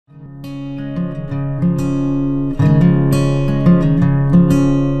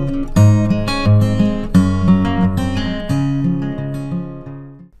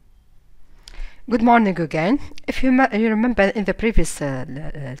Good morning again. If you remember in the previous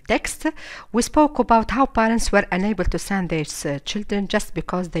text, we spoke about how parents were unable to send their children just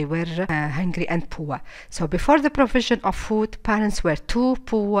because they were hungry and poor. So before the provision of food, parents were too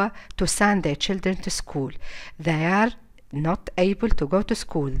poor to send their children to school. They are not able to go to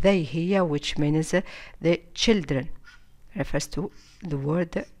school. They here, which means the children, refers to the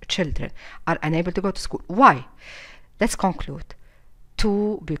word children, are unable to go to school. Why? Let's conclude.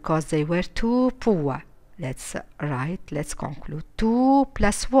 Two, because they were too poor. Let's write, let's conclude. Two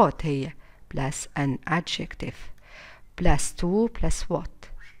plus what here? Plus an adjective. Plus two plus what?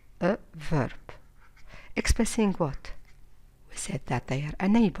 A verb. Expressing what? We said that they are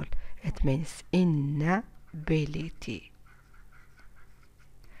unable. It means inability.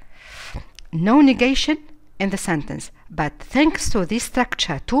 No negation in the sentence, but thanks to this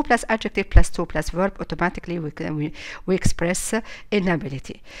structure, 2 plus adjective plus 2 plus verb, automatically we express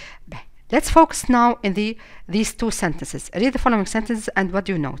inability. Let's focus now in these two sentences. Read the following sentences and what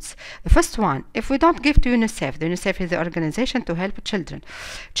do you note? The first one, if we don't give to UNICEF, the UNICEF is the organization to help children.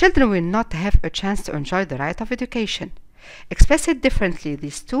 Children will not have a chance to enjoy the right of education. Express it differently.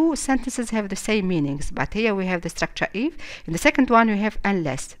 These two sentences have the same meanings, but here we have the structure if. In the second one we have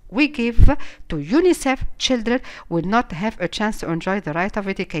unless. We give to UNICEF, children will not have a chance to enjoy the right of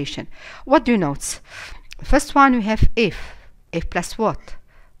education. What do you note? First one we have if. If plus what?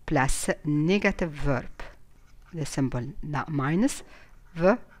 Plus negative verb. The symbol now minus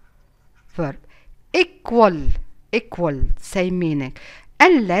the verb. Equal, same meaning.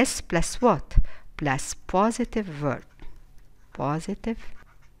 Unless plus what? Plus positive verb. Positive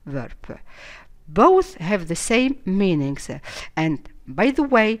verb. Both have the same meanings, and by the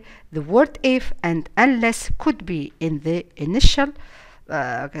way, the word if and unless could be in the initial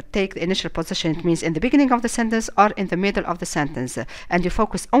take the initial position. It means in the beginning of the sentence or in the middle of the sentence, and you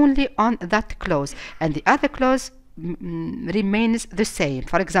focus only on that clause, and the other clause remains the same.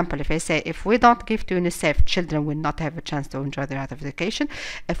 For example, if I say if we don't give to UNICEF, children will not have a chance to enjoy the right of education.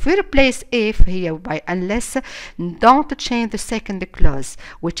 If we replace if here by unless, don't change the second clause.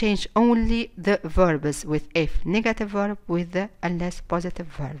 We change only the verbs with if negative verb with the unless positive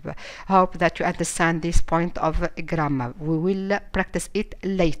verb. Hope that you understand this point of grammar. We will practice it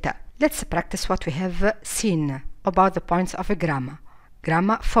later. Let's practice what we have seen about the points of grammar.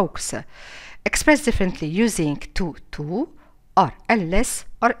 Grammar focus. Express differently using to, or unless,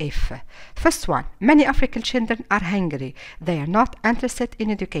 or if. First one, many African children are hungry. They are not interested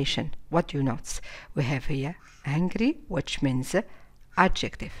in education. What do you note? We have here hungry, which means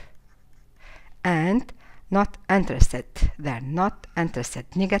adjective, and not interested. They are not interested,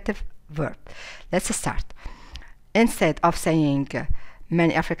 negative verb. Let's start. Instead of saying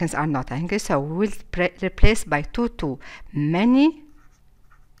many Africans are not hungry, so we will replace by to. Many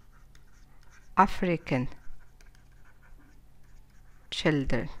African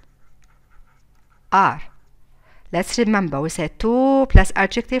children are. Let's remember, we said to plus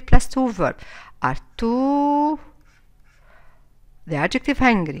adjective plus to verb. Are to the adjective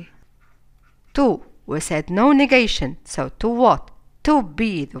hungry. To, we said no negation. So to what? To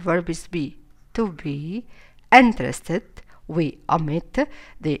be, the verb is be. To be interested, we omit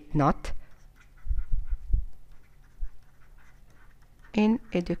the not in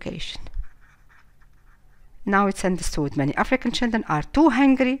education. Now it's understood. Many African children are too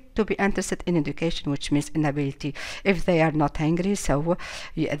hungry to be interested in education, which means inability. If they are not hungry, so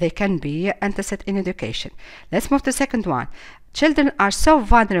they can be interested in education. Let's move to the second one. Children are so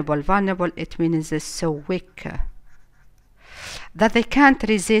vulnerable. Vulnerable, it means so weak that they can't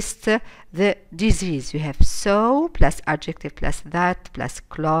resist the disease. You have so plus adjective plus that plus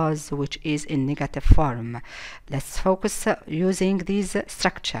clause, which is in negative form. Let's focus using this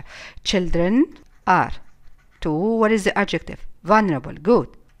structure. Children are. To, what is the adjective? Vulnerable, good.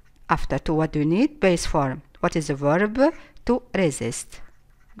 After to, what do you need? Base form. What is the verb? To resist,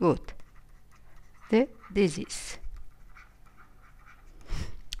 good. The disease.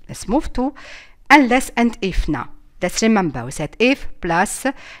 Let's move to unless and if now. Let's remember, we said if plus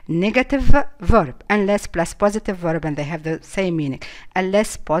negative verb, unless plus positive verb, and they have the same meaning.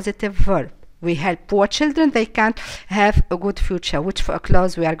 Unless positive verb. We help poor children, they can't have a good future. Which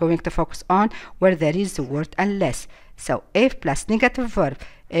clause we are going to focus on? Where there is the word unless. So if plus negative verb.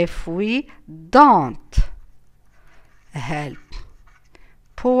 If we don't help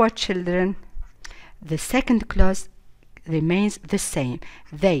poor children, the second clause remains the same.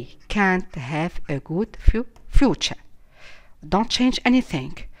 They can't have a good future. Don't change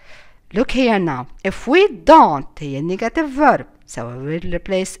anything. Look here now. If we don't, here negative verb. So we will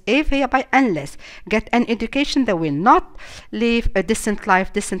replace if here by unless. Get an education, they will not live a decent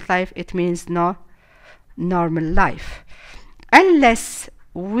life. Decent life, it means no normal life. Unless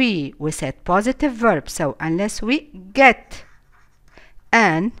we said positive verb, so unless we get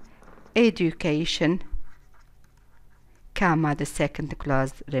an education, comma, the second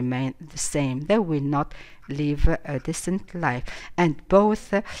clause remain the same. They will not live a decent life, and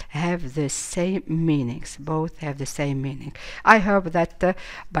both have the same meanings. Both have the same meaning. I hope that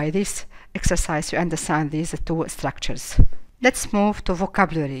by this exercise you understand these two structures. Let's move to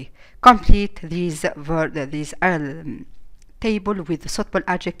vocabulary. Complete these table with suitable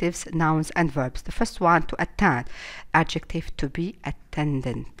adjectives, nouns, and verbs. The first one, to attend. Adjective, to be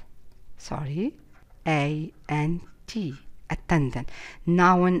attendant. Sorry, A-N-T. Attendant.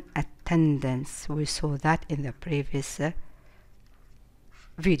 Noun, attendance. We saw that in the previous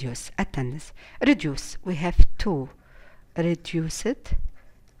videos. Attendance. Reduce. We have to reduce it,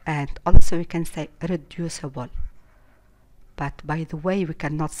 and also we can say reducible. But by the way, we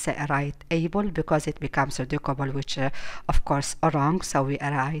cannot say write able because it becomes reducible, which of course are wrong. So we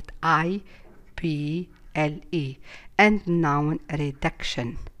write I-B-L-E. And noun,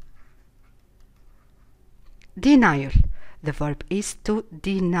 reduction. Denial. The verb is to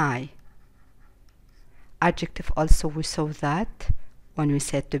deny. Adjective, also we saw that when we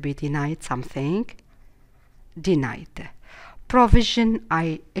said to be denied something. Denied. Provision,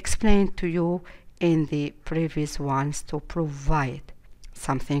 I explained to you in the previous ones, to provide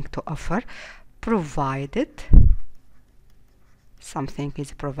something, to offer. Provided. Something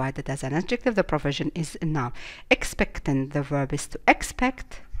is provided as an adjective. The provision is a noun. Expectant. The verb is to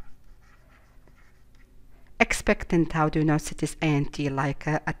expect. Expectant, how do you know it is ant, like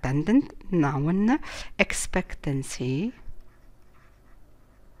attendant? Noun. Expectancy.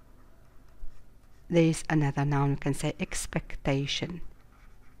 There is another noun, you can say expectation.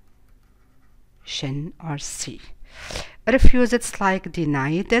 Shin or see. Refuse, it's like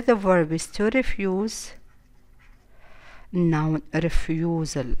denied. The verb is to refuse. Noun,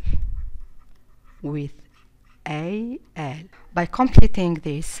 refusal with A-L. By completing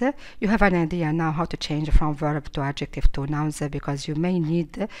this, you have an idea now how to change from verb to adjective to nouns, because you may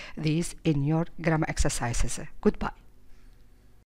need these in your grammar exercises. Goodbye.